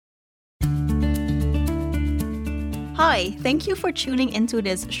Hi, thank you for tuning into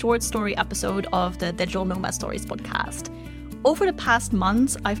this short story episode of the Digital Nomad Stories podcast. Over the past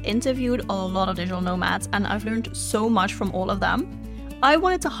months, I've interviewed a lot of digital nomads and I've learned so much from all of them. I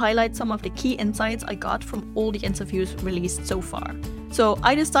wanted to highlight some of the key insights I got from all the interviews released so far. So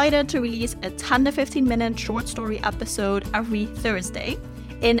I decided to release a 10 to 15 minute short story episode every Thursday,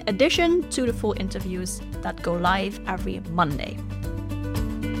 in addition to the full interviews that go live every Monday.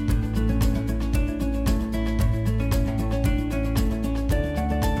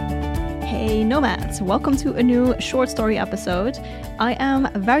 Hey Nomads, welcome to a new short story episode. I am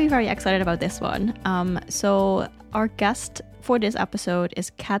very, very excited about this one. So our guest for this episode is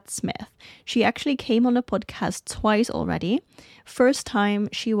Kat Smith. She actually came on the podcast twice already. First time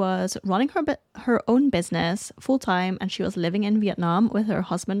she was running her own business full time and she was living in Vietnam with her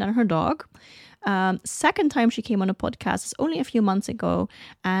husband and her dog. Second time she came on a podcast is only a few months ago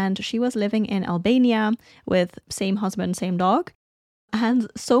and she was living in Albania with same husband, same dog.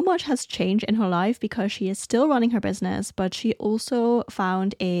 And so much has changed in her life because she is still running her business, but she also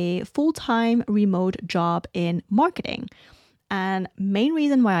found a full-time remote job in marketing. And main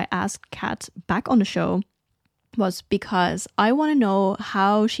reason why I asked Kat back on the show was because I want to know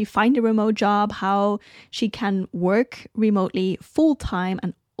how she find a remote job, how she can work remotely full-time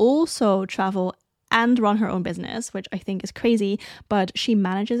and also travel and run her own business, which I think is crazy, but she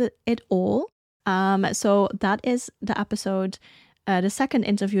manages it all. So that is the episode, the second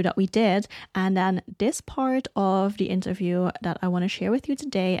interview that we did. And then this part of the interview that I want to share with you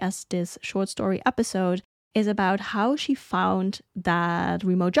today as this short story episode is about how she found that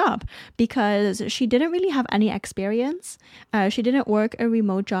remote job, because she didn't really have any experience. She didn't work a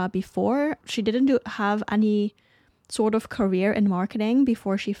remote job before. She didn't have any sort of career in marketing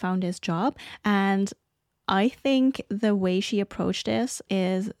before she found this job. And I think the way she approached this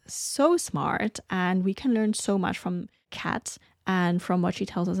is so smart, and we can learn so much from Kat and from what she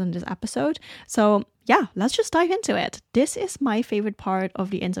tells us in this episode. So yeah, let's just dive into it. This is my favorite part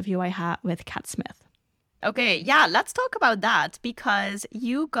of the interview I had with Kat Smith. Okay, yeah, let's talk about that, because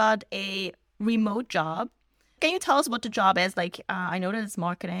you got a remote job. Can you tell us what the job is? I know that it's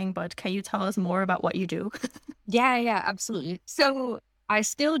marketing, but can you tell us more about what you do? Yeah, absolutely. So I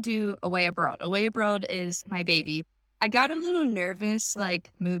still do Away Abroad. Away Abroad is my baby. I got a little nervous,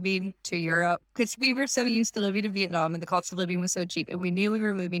 moving to Europe, because we were so used to living in Vietnam and the cost of living was so cheap, and we knew we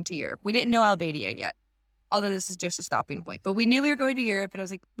were moving to Europe. We didn't know Albania yet, although this is just a stopping point. But we knew we were going to Europe, and I was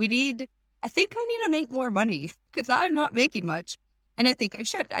like, I think I need to make more money because I'm not making much. And I think I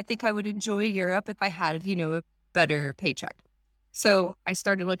should. I think I would enjoy Europe if I had, a better paycheck. So I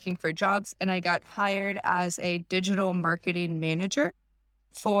started looking for jobs and I got hired as a digital marketing manager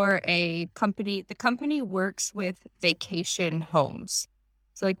for a company. The company works with vacation homes.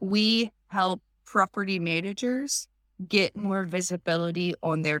 So we help property managers get more visibility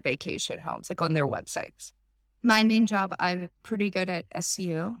on their vacation homes, on their websites. My main job, I'm pretty good at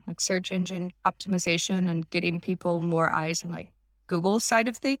SEO, search engine optimization, and getting people more eyes on Google side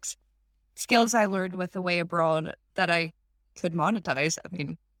of things. Skills I learned with Away Abroad that I could monetize. I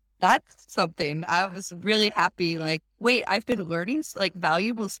mean, that's something I was really happy. Wait, I've been learning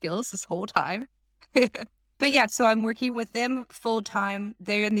valuable skills this whole time. But yeah, so I'm working with them full time.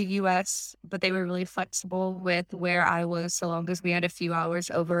 They're in the US, but they were really flexible with where I was, so long as we had a few hours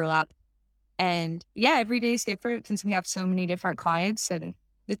overlap. And yeah, every day is different since we have so many different clients, and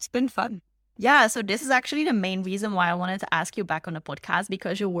it's been fun. Yeah, so this is actually the main reason why I wanted to ask you back on the podcast,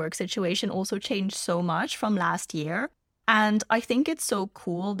 because your work situation also changed so much from last year. And I think it's so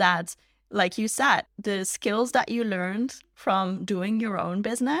cool that, like you said, the skills that you learned from doing your own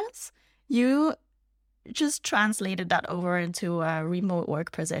business, you just translated that over into a remote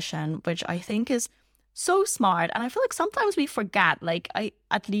work position, which I think is so smart. And I feel like sometimes we forget,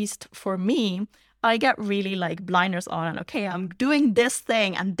 at least for me, I get really blinders on and okay, I'm doing this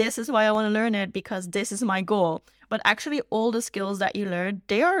thing and this is why I want to learn it because this is my goal. But actually all the skills that you learn,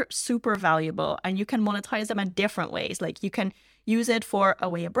 they are super valuable and you can monetize them in different ways. You can use it for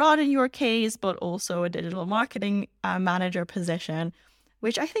Away Abroad in your case, but also a digital marketing manager position,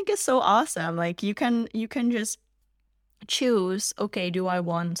 which I think is so awesome. You can just choose, okay, do I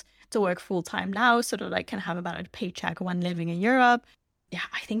want to work full time now so that I can have a better paycheck when living in Europe? Yeah,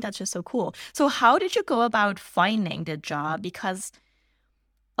 I think that's just so cool. So how did you go about finding the job? Because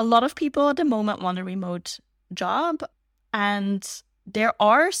a lot of people at the moment want a remote job, and there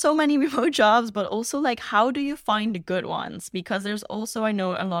are so many remote jobs, but also how do you find the good ones? Because there's also, I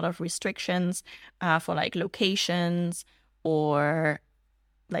know, a lot of restrictions for locations, or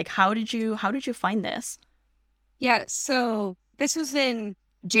how did you find this? Yeah, so this was in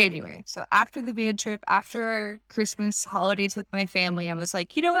January. So after the van trip, after Christmas holidays with my family, I was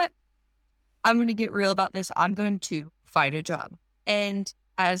like, you know what? I'm going to get real about this. I'm going to find a job. And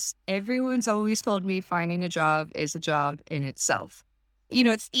as everyone's always told me, finding a job is a job in itself.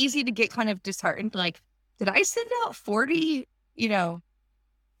 It's easy to get kind of disheartened. Like, did I send out 40,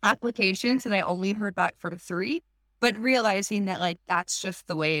 applications and I only heard back from 3? But realizing that, like, that's just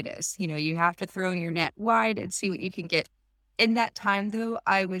the way it is. You have to throw your net wide and see what you can get. In that time, though,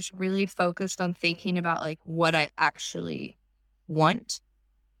 I was really focused on thinking about, like, what I actually want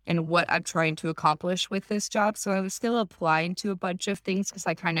and what I'm trying to accomplish with this job. So I was still applying to a bunch of things because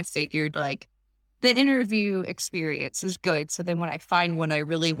I kind of figured, like, the interview experience is good. So then when I find one I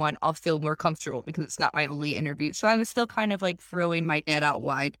really want, I'll feel more comfortable because it's not my only interview. So I was still kind of like throwing my net out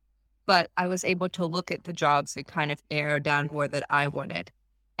wide, but I was able to look at the jobs and kind of narrow down more that I wanted.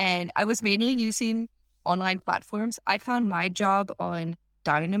 And I was mainly using online platforms. I found my job on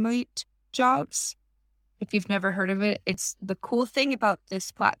Dynamite Jobs. If you've never heard of it, it's the cool thing about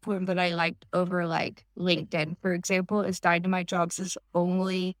this platform that I liked over like LinkedIn, for example, is Dynamite Jobs is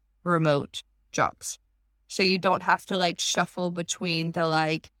only remote jobs. So you don't have to like shuffle between the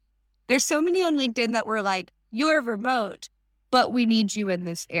like, there's so many on LinkedIn that were like, you're remote, but we need you in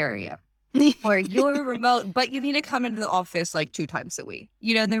this area. Or you're remote, but you need to come into the office like 2 times a week.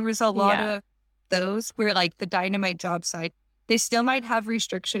 There was a lot of those where like the Dynamite job site, they still might have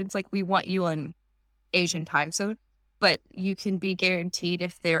restrictions. Like we want you on Asian time zone, but you can be guaranteed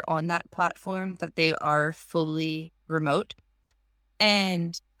if they're on that platform that they are fully remote.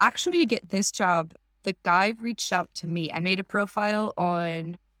 And actually to get this job, the guy reached out to me. I made a profile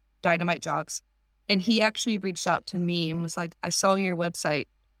on Dynamite Jobs and he actually reached out to me and was like, I saw your website.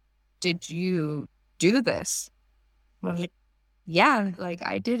 Did you do this? I was like, yeah, like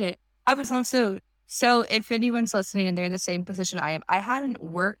I did it. I was also, so if anyone's listening and they're in the same position I am, I hadn't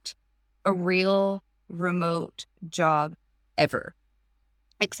worked a real remote job ever,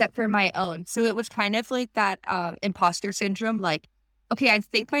 except for my own. So it was kind of like that imposter syndrome, like, okay, I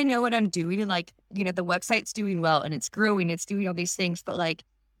think I know what I'm doing. And like, the website's doing well and it's growing, it's doing all these things, but like,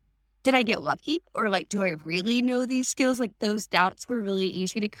 did I get lucky? Or like, do I really know these skills? Like those doubts were really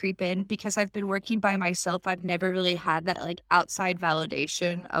easy to creep in because I've been working by myself. I've never really had that like outside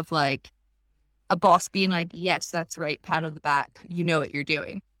validation of like a boss being like, yes, that's right, pat on the back, you know what you're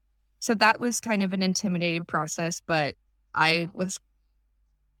doing. So that was kind of an intimidating process, but I was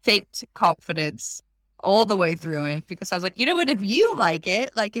faked confidence all the way through it because I was like, you know what, if you like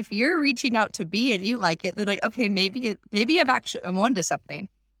it, like if you're reaching out to me and you like it, then like, okay, maybe I'm onto something.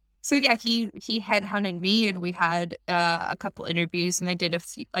 So yeah, he headhunted me and we had a couple interviews and I did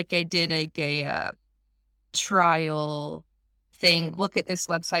a trial thing. Look at this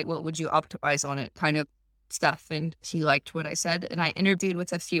website. What would you optimize on it? Kind of stuff. And he liked what I said. And I interviewed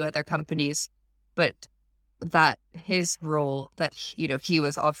with a few other companies, but that his role that, he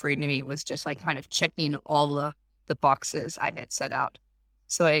was offering to me was just like kind of checking all the boxes I had set out.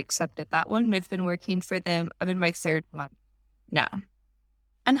 So I accepted that one. I've been working for them. I'm in my 3rd month now.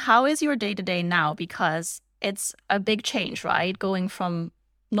 And how is your day-to-day now? Because it's a big change, right? Going from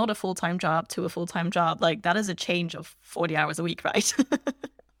not a full-time job to a full-time job, like that is a change of 40 hours a week, right?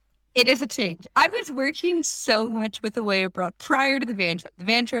 It is a change. I was working so much with Away Abroad prior to the van trip. The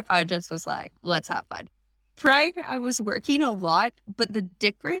van trip, I just was like, let's have fun. Prior, I was working a lot, but the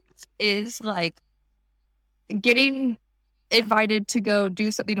difference is like getting invited to go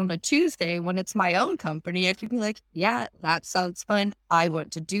do something on a Tuesday when it's my own company. I could be like, yeah, that sounds fun. I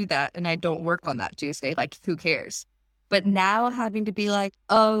want to do that. And I don't work on that Tuesday. Like, who cares? But now having to be like,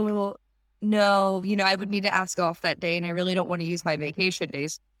 oh, no, I would need to ask off that day. And I really don't want to use my vacation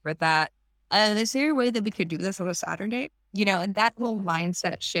days for that. Is there a way that we could do this on a Saturday? And that whole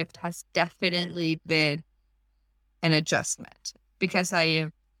mindset shift has definitely been an adjustment because I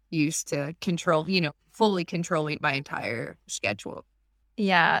am used to fully controlling my entire schedule.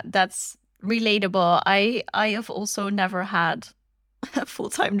 Yeah, that's relatable. I have also never had a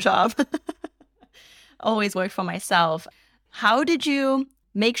full-time job. Always worked for myself. How did you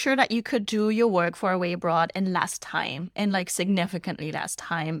make sure that you could do your work for Away Abroad in less time, in like significantly less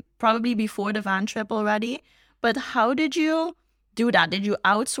time, probably before the van trip already? But how did you do that? Did you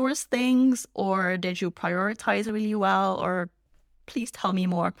outsource things or did you prioritize really well? Or please tell me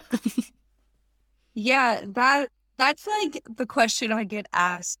more. Yeah, that's like the question I get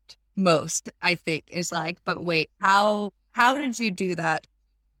asked most, I think, is like, but wait, how did you do that?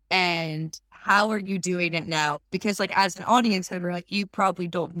 And how are you doing it now? Because like as an audience member, like you probably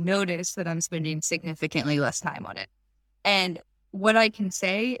don't notice that I'm spending significantly less time on it. And what I can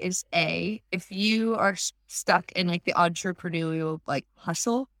say is if you are stuck in like the entrepreneurial like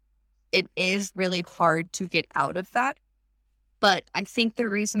hustle, it is really hard to get out of that. But I think the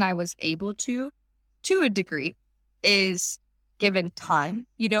reason I was able to a degree, is given time.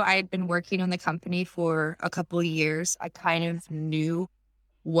 I had been working on the company for a couple of years. I kind of knew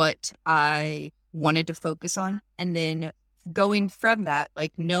what I wanted to focus on. And then going from that,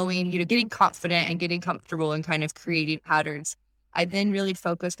 like knowing, getting confident and getting comfortable and kind of creating patterns, I then really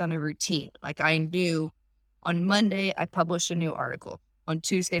focused on a routine. Like I knew on Monday, I published a new article. On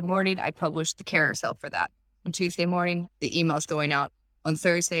Tuesday morning, I published the carousel for that. On Tuesday morning, the email's going out. On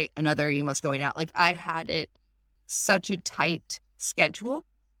Thursday, another email's going out. Like I had it such a tight schedule.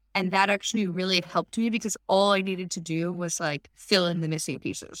 And that actually really helped me because all I needed to do was like fill in the missing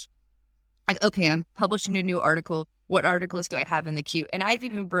pieces. Like, okay, I'm publishing a new article. What articles do I have in the queue? And I've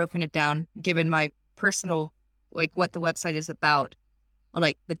even broken it down, given my personal, like what the website is about,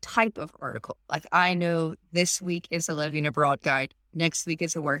 like the type of article. Like I know this week is a living abroad guide. Next week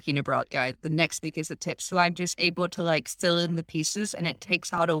is a working abroad guide. The next week is a tip. So I'm just able to like fill in the pieces, and it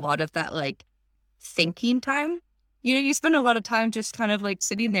takes out a lot of that like thinking time. You spend a lot of time just kind of like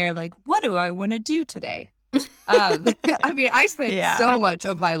sitting there like, what do I want to do today? I mean, I spent so much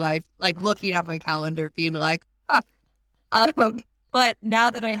of my life like looking at my calendar being like, but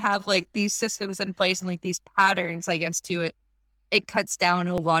now that I have like these systems in place and like these patterns, I guess, to it, it cuts down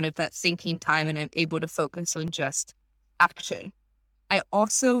a lot of that thinking time, and I'm able to focus on just action. I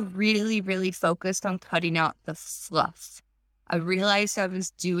also really, really focused on cutting out the fluff. I realized I was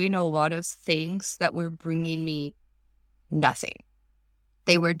doing a lot of things that were bringing me nothing.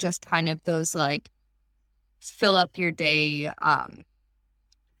 They were just kind of those like fill up your day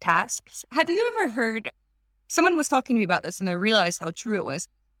tasks. Have you ever heard, someone was talking to me about this and I realized how true it was.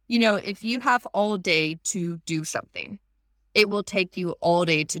 If you have all day to do something, it will take you all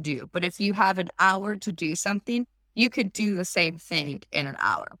day to do. But if you have an hour to do something, you could do the same thing in an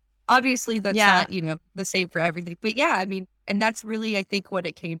hour. Obviously, that's not, the same for everything. But yeah, I mean, and that's really, I think, what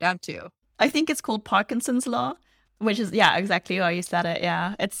it came down to. I think it's called Parkinson's Law, which is, exactly how you said it.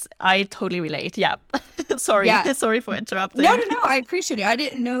 Yeah, I totally relate. Yeah. Sorry for interrupting. No, I appreciate it. I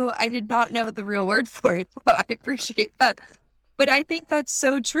did not know the real word for it, but I appreciate that. But I think that's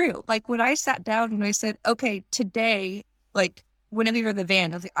so true. Like when I sat down and I said, okay, today, like whenever you're in the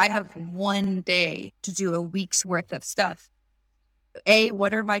van, I was like, I have one day to do a week's worth of stuff.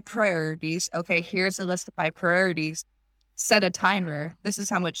 What are my priorities? Okay, here's a list of my priorities. Set a timer. This is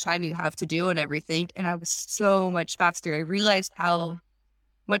how much time you have to do and everything. And I was so much faster. I realized how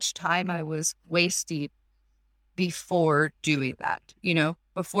much time I was wasting before doing that,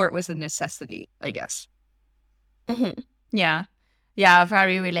 before it was a necessity, I guess. Mm-hmm. Yeah,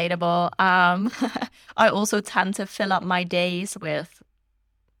 very relatable. I also tend to fill up my days with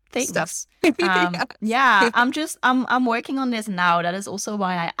things. Stuff. I'm working on this now. That is also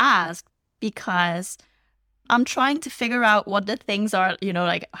why I asked, because I'm trying to figure out what the things are,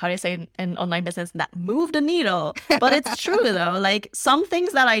 like how do you say in online business, that move the needle. But it's true though, like some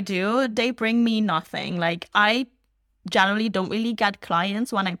things that I do, they bring me nothing. Like I generally don't really get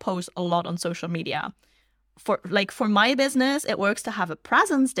clients when I post a lot on social media. For my business, it works to have a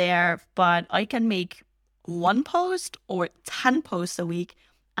presence there, but I can make one post or 10 posts a week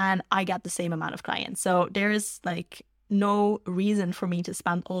and I get the same amount of clients. So there is like no reason for me to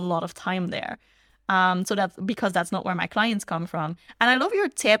spend a lot of time there. So that's because that's not where my clients come from. And I love your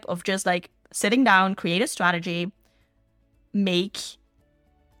tip of just like sitting down, create a strategy, make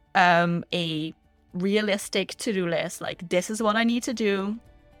a realistic to-do list. Like this is what I need to do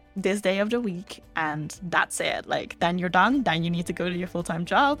this day of the week, and that's it. Like then you're done. Then you need to go to your full-time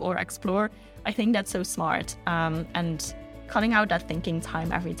job or explore. I think that's so smart. And cutting out that thinking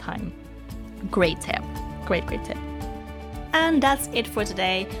time every time. Great tip. Great tip. And that's it for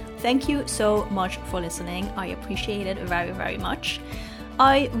today. Thank you so much for listening. I appreciate it very, very much.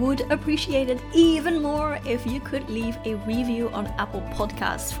 I would appreciate it even more if you could leave a review on Apple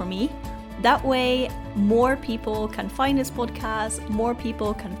Podcasts for me. That way, more people can find this podcast, more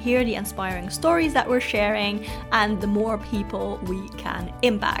people can hear the inspiring stories that we're sharing, and the more people we can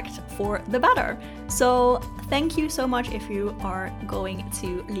impact for the better. So thank you so much if you are going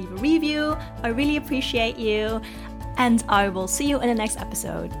to leave a review. I really appreciate you, and I will see you in the next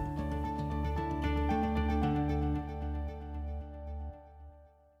episode.